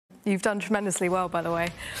You've done tremendously well, by the way.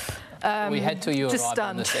 We had to. You just arrived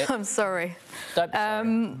on the stunned. set. I'm sorry. Don't be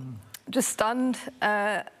sorry. Just stunned.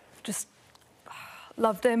 Just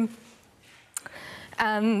loved him,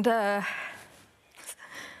 and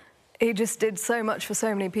he just did so much for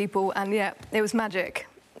so many people. And yeah, it was magic.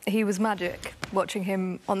 He was magic watching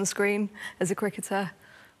him on the screen as a cricketer.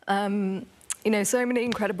 You know, so many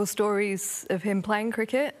incredible stories of him playing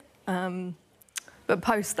cricket. But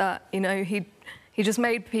post that, you know, he just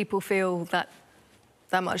made people feel that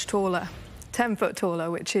much taller, 10 foot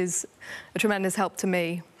taller, which is a tremendous help to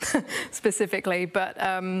me specifically. But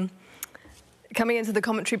coming into the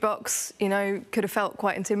commentary box, you know, could have felt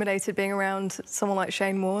quite intimidated being around someone like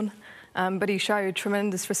Shane Warne, but he showed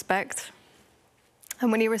tremendous respect.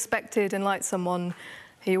 And when he respected and liked someone,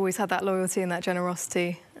 he always had that loyalty and that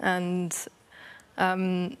generosity. And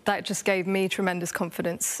that just gave me tremendous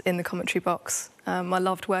confidence in the commentary box. I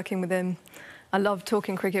loved working with him. I loved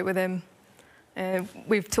talking cricket with him.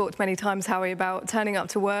 We've talked many times, Howie, about turning up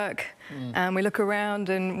to work, and we look around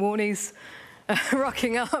and Warnie's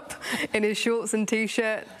rocking up in his shorts and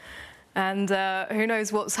T-shirt, and who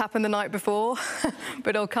knows what's happened the night before,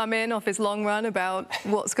 but he'll come in off his long run about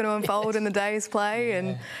what's going to unfold in the day's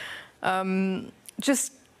play, and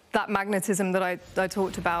just that magnetism that I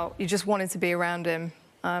talked about. You just wanted to be around him.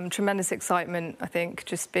 Tremendous excitement, I think,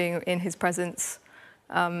 just being in his presence.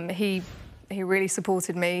 He really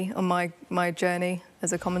supported me on my journey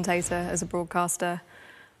as a commentator, as a broadcaster,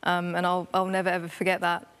 and I'll never ever forget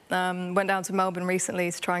that. Went down to Melbourne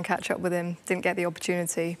recently to try and catch up with him. Didn't get the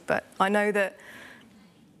opportunity, but I know that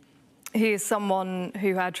he is someone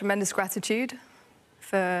who had tremendous gratitude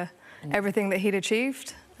for everything that he'd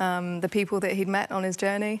achieved, the people that he'd met on his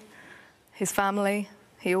journey, his family.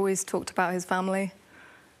 He always talked about his family,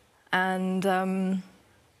 and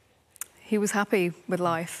he was happy with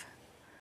life.